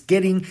 But it's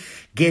getting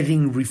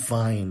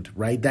refined,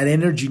 right? That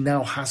energy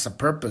now has a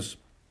purpose.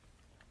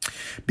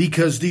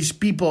 Because these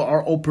people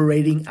are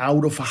operating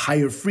out of a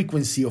higher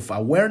frequency of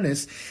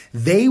awareness,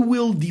 they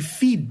will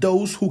defeat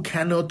those who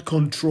cannot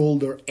control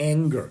their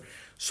anger.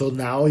 So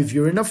now if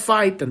you're in a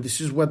fight, and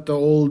this is what the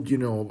old,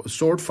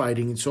 sword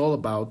fighting is all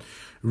about,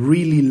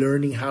 really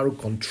learning how to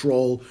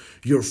control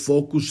your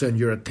focus and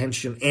your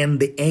attention and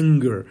the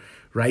anger,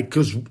 right?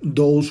 Because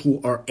those who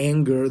are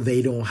anger,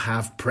 they don't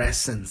have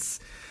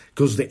presence.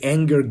 Because the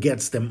anger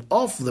gets them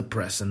off the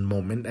present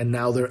moment, and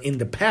now they're in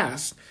the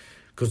past.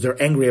 Because they're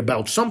angry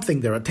about something,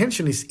 their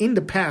attention is in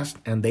the past,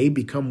 and they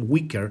become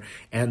weaker,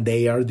 and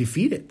they are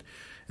defeated.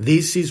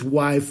 This is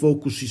why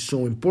focus is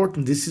so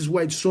important. This is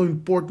why it's so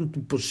important to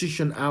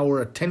position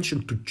our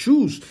attention to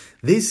choose.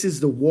 This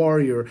is the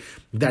warrior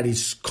that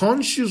is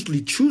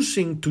consciously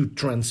choosing to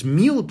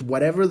transmute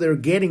whatever they're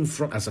getting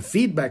as a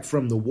feedback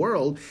from the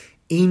world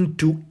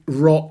into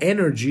raw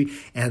energy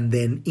and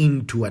then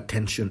into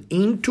attention,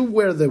 into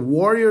where the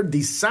warrior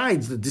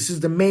decides that this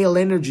is the male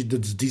energy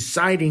that's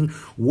deciding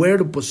where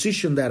to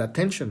position that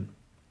attention.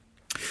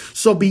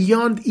 So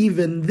beyond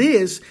even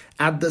this,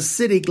 at the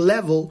Siddhic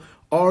level,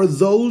 are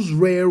those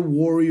rare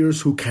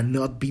warriors who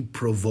cannot be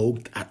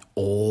provoked at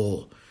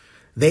all.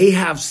 They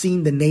have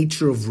seen the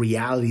nature of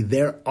reality.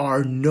 There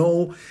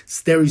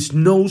is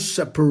no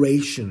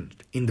separation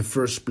in the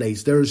first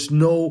place.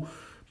 People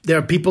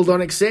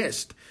don't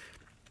exist.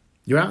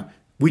 Yeah?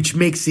 Which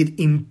makes it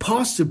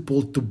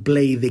impossible to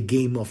play the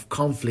game of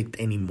conflict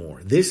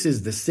anymore. This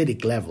is the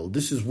Siddhic level.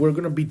 We're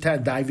going to be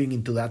diving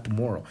into that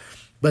tomorrow.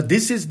 But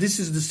this is the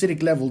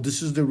Siddhic level.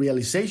 This is the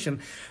realization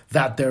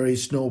that there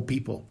is no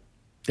people.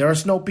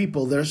 There's no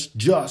people, there's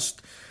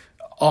just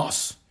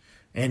us.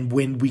 And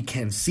when we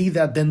can see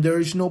that, then there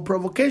is no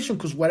provocation,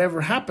 because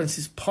whatever happens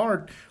is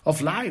part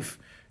of life.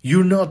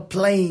 You're not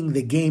playing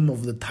the game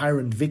of the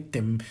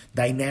tyrant-victim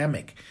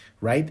dynamic,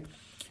 right?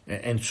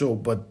 And so,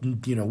 but,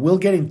 we'll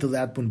get into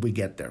that when we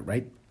get there,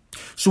 right?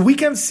 So we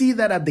can see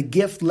that at the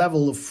gift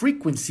level of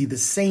frequency, the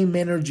same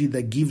energy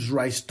that gives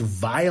rise to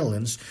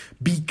violence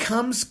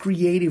becomes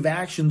creative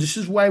action. This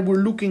is why we're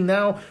looking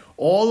now,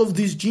 all of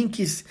these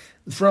jinkies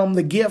from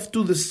the gift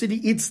to the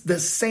Siddhi, it's the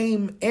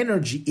same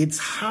energy. It's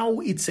how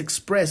it's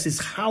expressed, it's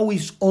how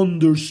it's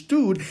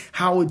understood,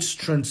 how it's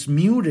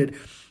transmuted,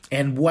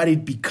 and what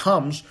it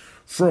becomes,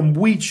 from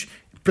which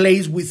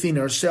place within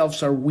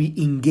ourselves are we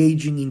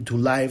engaging into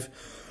life,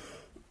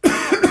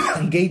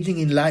 engaging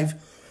in life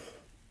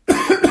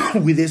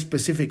with this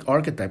specific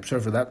archetype.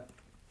 Sorry for that.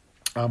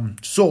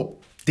 So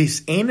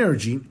this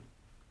energy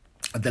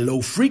at the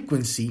low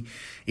frequency,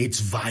 it's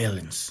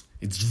violence.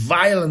 It's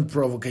violent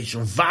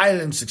provocation,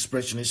 violence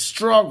expression, it's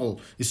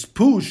struggle, it's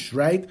push,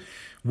 right?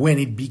 When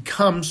it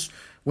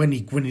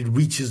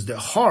reaches the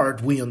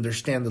heart, we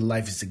understand that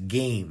life is a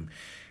game.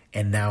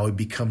 And now we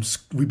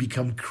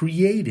become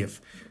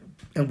creative.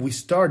 And we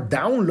start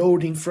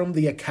downloading from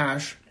the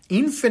Akash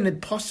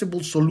infinite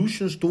possible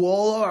solutions to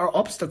all our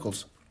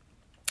obstacles.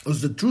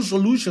 Because the true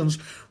solutions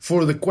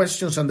for the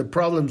questions and the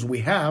problems we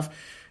have,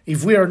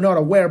 if we are not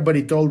aware, but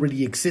it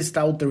already exists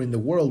out there in the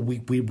world,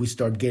 we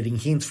start getting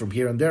hints from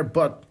here and there.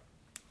 But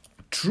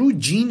true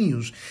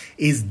genius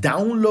is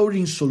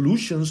downloading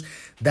solutions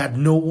that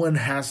no one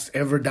has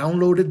ever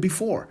downloaded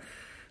before.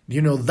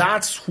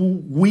 That's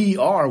who we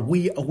are.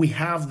 We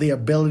have the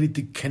ability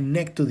to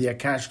connect to the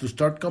Akash, to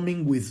start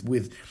coming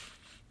with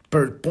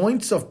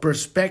points of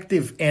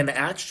perspective and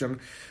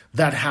action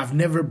that have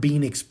never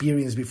been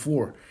experienced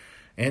before.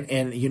 And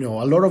a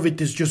lot of it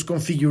is just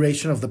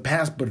configuration of the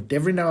past, but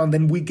every now and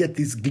then we get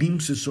these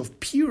glimpses of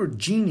pure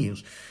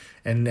genius.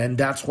 And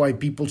that's why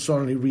people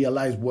suddenly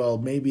realize, well,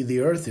 maybe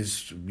the earth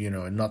is,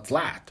 not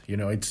flat,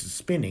 it's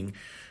spinning,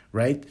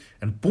 right?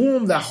 And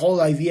boom, that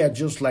whole idea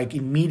just like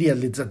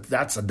immediately,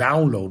 that's a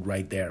download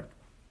right there.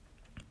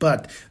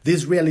 But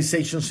these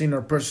realizations in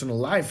our personal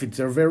life,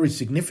 they're very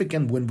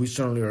significant when we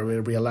suddenly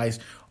realize,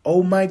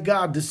 oh my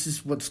God, this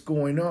is what's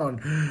going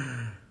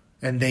on.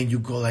 And then you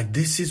go like,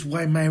 this is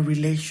why my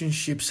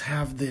relationships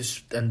have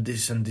this and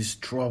this and these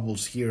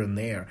troubles here and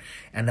there.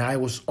 And I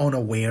was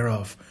unaware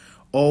of.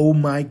 Oh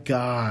my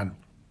God.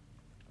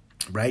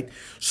 Right?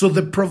 So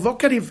the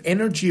provocative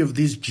energy of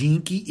this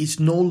jinki is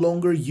no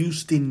longer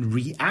used in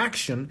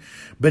reaction,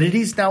 but it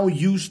is now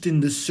used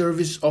in the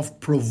service of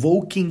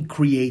provoking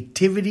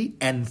creativity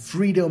and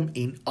freedom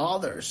in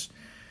others.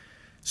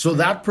 So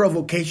that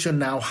provocation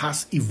now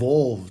has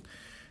evolved.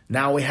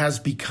 Now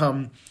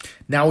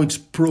it's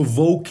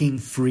provoking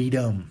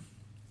freedom,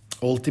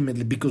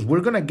 ultimately, because we're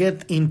going to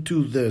get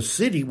into the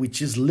city,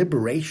 which is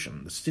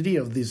liberation, the city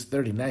of this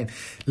 39,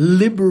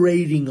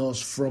 liberating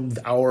us from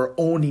our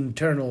own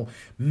internal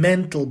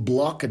mental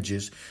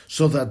blockages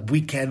so that we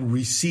can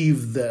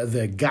receive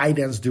the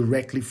guidance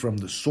directly from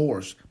the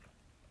source.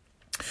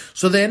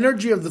 So the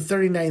energy of the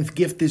 39th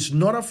gift is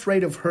not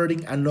afraid of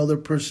hurting another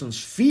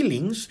person's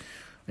feelings.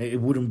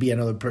 It wouldn't be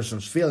another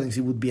person's feelings.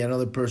 It would be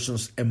another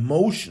person's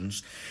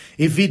emotions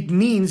if it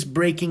means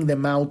breaking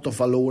them out of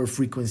a lower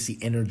frequency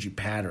energy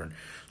pattern.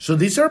 So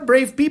these are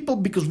brave people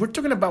because we're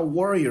talking about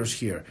warriors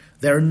here.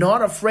 They're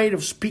not afraid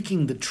of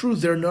speaking the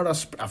truth. They're not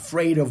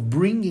afraid of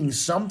bringing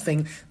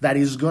something that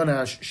is going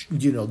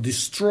to,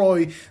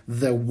 destroy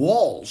the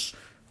walls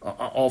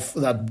of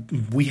that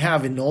we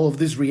have in all of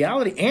this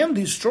reality and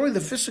destroy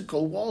the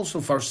physical walls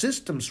of our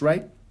systems,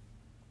 right?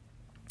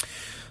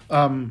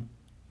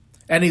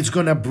 And it's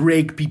going to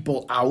break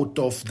people out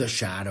of the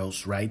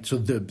shadows, right? So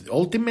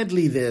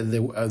ultimately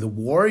the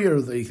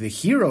warrior, the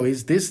hero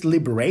is this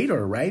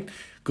liberator, right?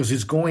 Because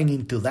it's going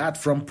into that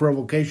from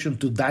provocation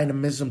to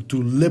dynamism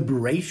to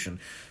liberation.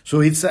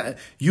 So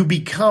you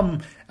become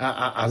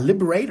a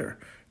liberator,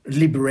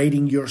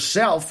 liberating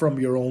yourself from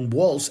your own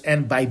walls.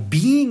 And by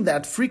being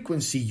that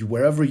frequency,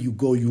 wherever you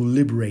go, you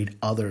liberate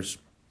others.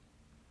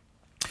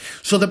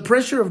 So the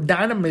pressure of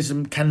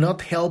dynamism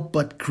cannot help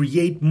but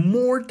create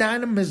more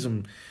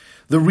dynamism.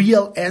 The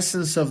real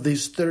essence of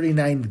this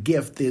 39th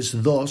gift is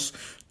thus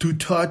to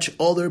touch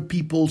other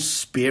people's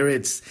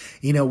spirits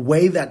in a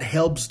way that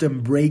helps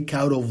them break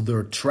out of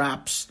their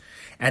traps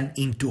and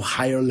into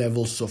higher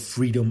levels of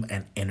freedom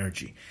and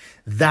energy.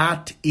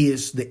 That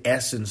is the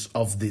essence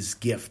of this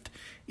gift.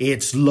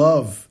 It's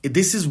love.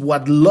 This is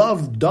what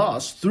love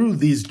does through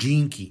this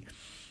jinki.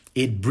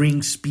 It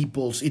brings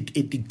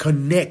it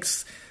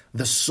connects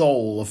the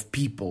soul of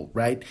people,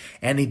 right?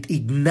 And it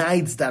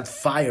ignites that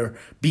fire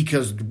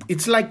because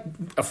it's like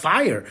a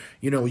fire.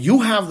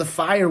 You have the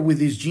fire with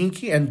this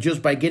jinki, and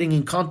just by getting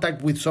in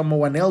contact with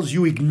someone else,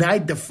 you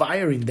ignite the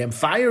fire in them.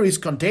 Fire is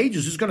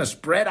contagious. It's going to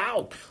spread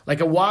out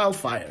like a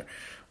wildfire,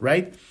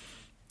 right?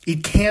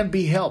 It can't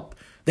be helped.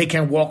 They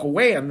can walk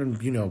away and,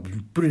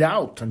 put it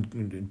out,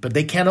 but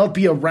they cannot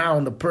be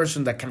around a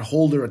person that can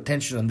hold their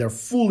attention and they're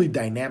fully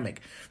dynamic,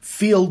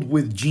 filled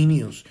with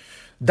genius,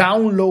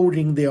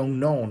 downloading the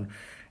unknown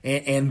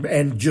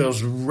and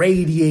just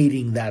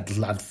radiating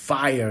that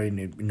fire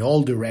in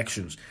all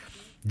directions.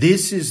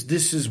 This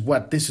is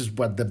what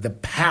the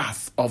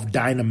path of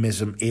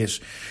dynamism is.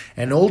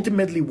 And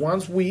ultimately,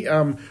 once we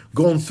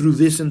gone through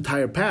this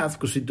entire path,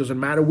 because it doesn't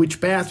matter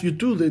which path you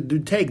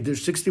take,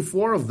 there's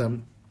 64 of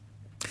them,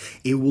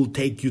 it will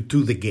take you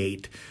to the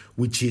gate,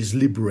 which is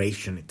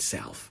liberation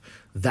itself.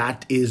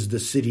 That is the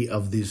city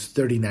of this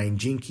 39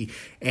 jinki,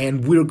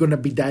 and we're going to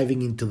be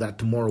diving into that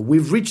tomorrow.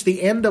 We've reached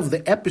the end of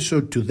the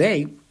episode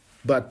today,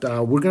 but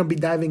we're going to be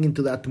diving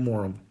into that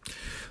tomorrow.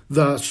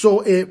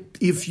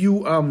 If you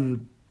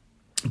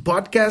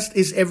podcast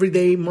is every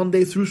day,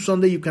 Monday through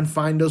Sunday. You can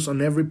find us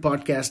on every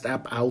podcast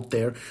app out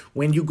there.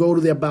 When you go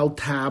to the About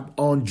tab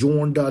on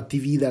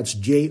journ.tv, that's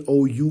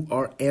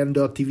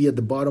JOURN.tv at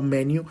the bottom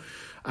menu.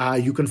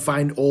 You can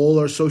find all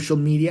our social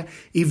media.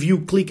 If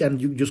you click,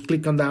 and you just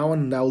click on that one,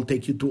 and that will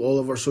take you to all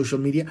of our social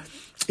media.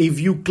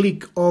 If you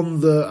click on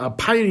the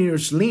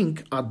Pioneers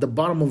link at the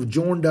bottom of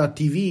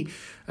journ.tv,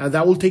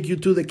 that will take you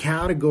to the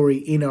category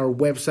in our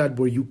website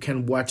where you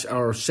can watch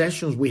our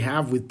sessions we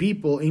have with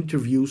people,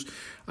 interviews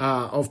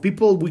of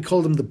people. We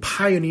call them the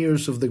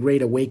pioneers of the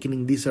Great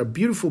Awakening. These are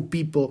beautiful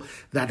people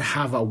that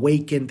have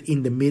awakened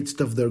in the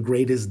midst of their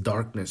greatest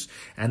darkness,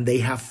 and they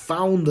have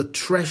found a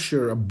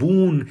treasure, a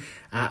boon,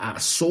 a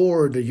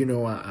sword,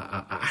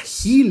 a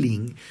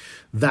healing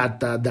that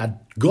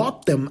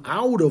got them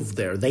out of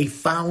there. They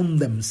found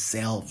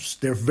themselves,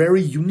 their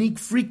very unique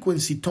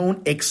frequency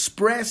tone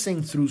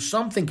expressing through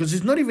something, because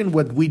it's not even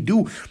what we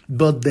do,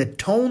 but the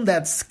tone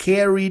that's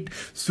carried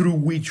through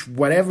which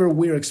whatever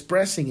we're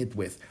expressing it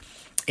with.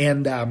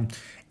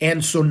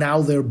 And so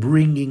now they're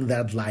bringing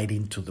that light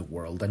into the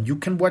world. And you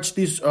can watch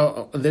this.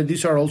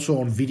 These are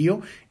also on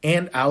video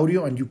and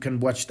audio, and you can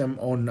watch them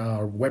on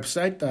our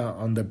website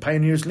on the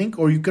Pioneers link,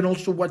 or you can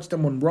also watch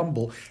them on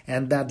Rumble,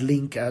 and that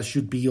link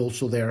should be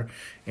also there.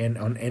 And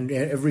on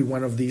every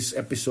one of these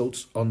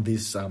episodes on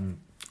this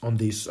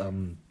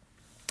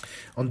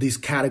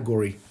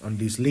category, on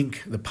this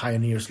link, the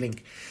Pioneers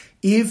link.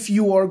 If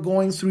you are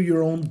going through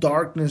your own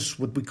darkness,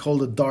 what we call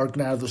the dark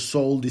night of the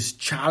soul, this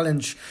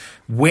challenge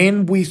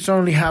when we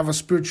certainly have a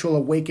spiritual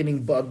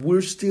awakening, but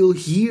we're still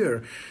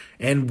here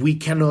and we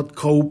cannot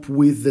cope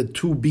with the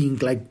two being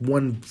like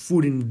one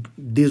foot in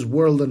this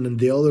world and then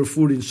the other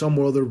foot in some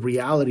other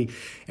reality,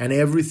 and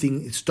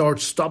everything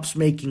stops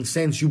making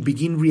sense. You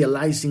begin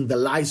realizing the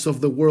lies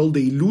of the world,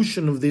 the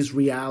illusion of this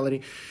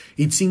reality.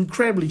 It's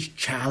incredibly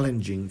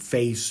challenging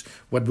face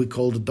what we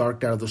call the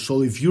dark night of the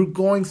soul. If you're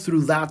going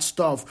through that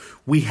stuff,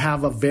 we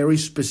have a very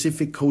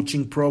specific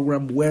coaching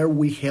program where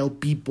we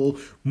help people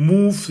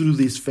move through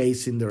this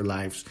phase in their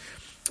lives.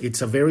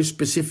 It's a very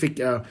specific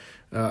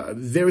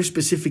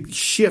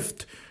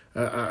shift,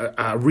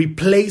 a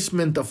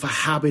replacement of a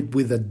habit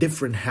with a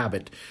different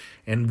habit.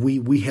 And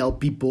we help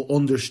people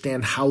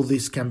understand how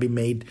this can be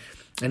made.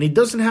 And it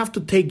doesn't have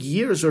to take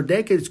years or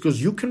decades,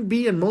 because you can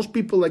be, and most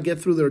people that get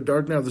through their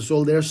dark night of the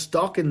soul, they're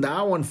stuck in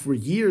that one for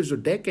years or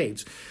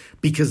decades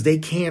because they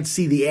can't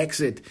see the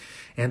exit.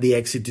 And the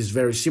exit is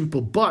very simple,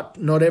 but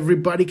not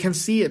everybody can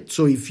see it.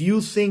 So if you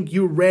think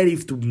you're ready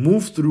to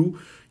move through,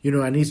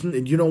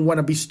 and you don't want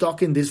to be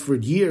stuck in this for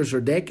years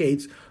or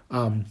decades,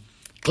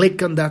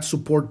 click on that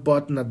support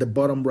button at the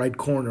bottom right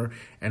corner,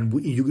 and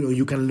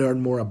you can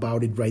learn more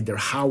about it right there.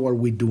 How are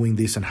we doing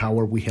this, and how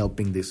are we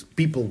helping these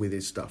people with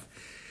this stuff?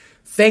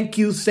 Thank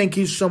you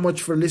so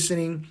much for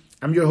listening.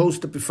 I'm your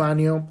host,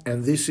 Epifanio,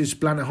 and this is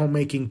Planet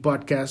Homemaking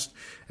Podcast,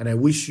 and I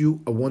wish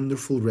you a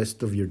wonderful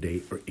rest of your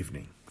day or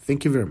evening.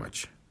 Thank you very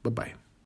much. Bye-bye.